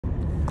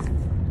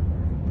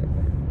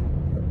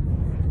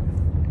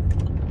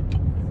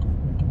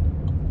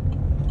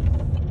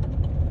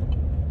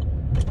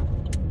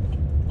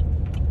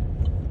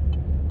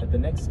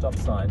stop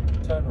sign,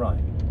 turn right.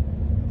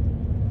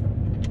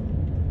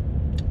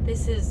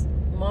 This is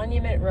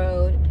Monument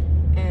Road,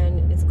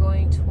 and it's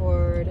going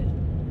toward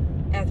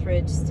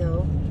Ethridge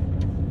still.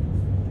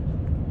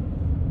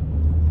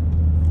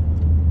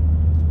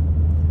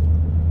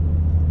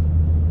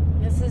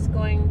 This is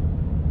going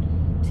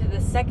to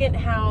the second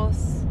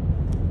house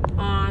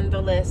on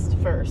the list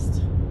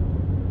first.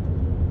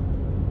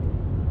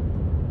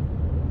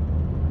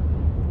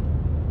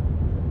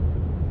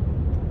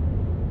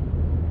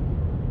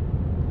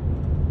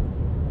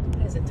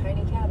 That is a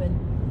tiny cabin.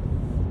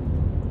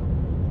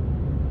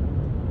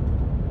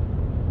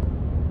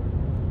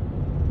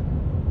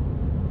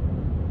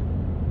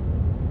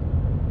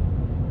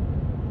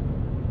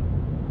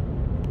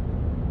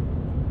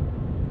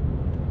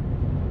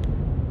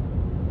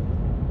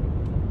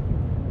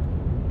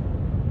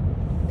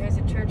 There's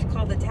a church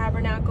called the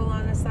Tabernacle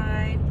on the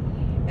side,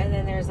 and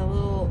then there's a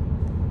little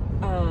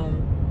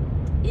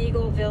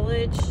Eagle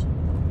Village.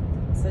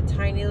 It's a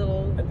tiny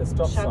little At the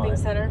stop shopping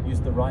sign, center.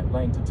 use the right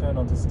lane to turn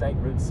onto State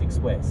Route 6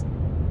 West.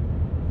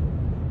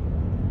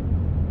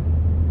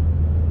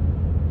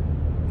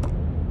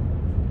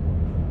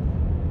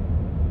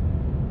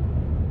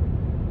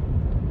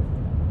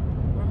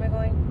 Where am I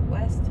going?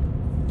 West?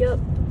 Yep.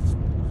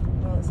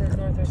 Well, it says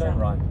north or south. Turn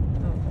right.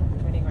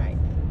 Oh, turning right.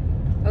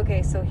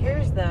 Okay, so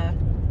here's the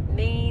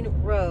main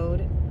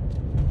road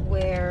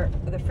where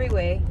the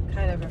freeway,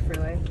 kind of a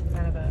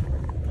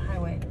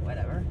highway,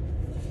 whatever,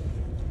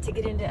 to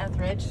get into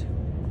Ethridge.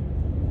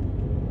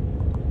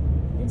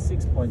 In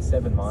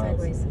 6.7 miles,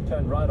 Sideways.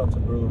 turn right onto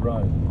Brewer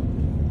Road.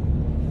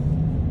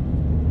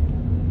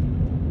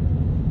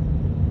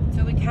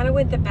 So we kind of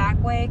went the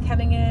back way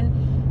coming in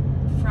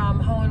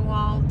from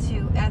Hohenwald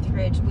to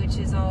Ethridge, which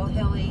is all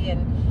hilly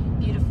and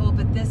beautiful,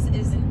 but this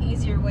is an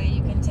easier way.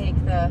 You can take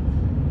the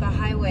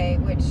highway,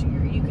 which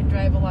you can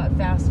drive a lot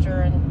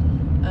faster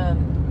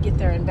and get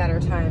there in better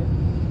time.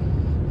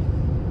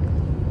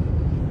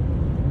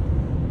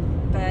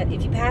 But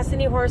if you pass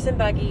any horse and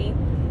buggy,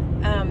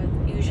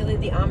 usually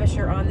the Amish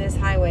are on this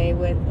highway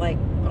with like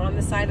on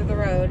the side of the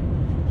road.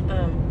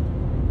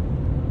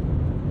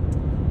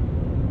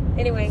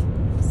 Anyway,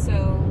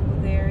 so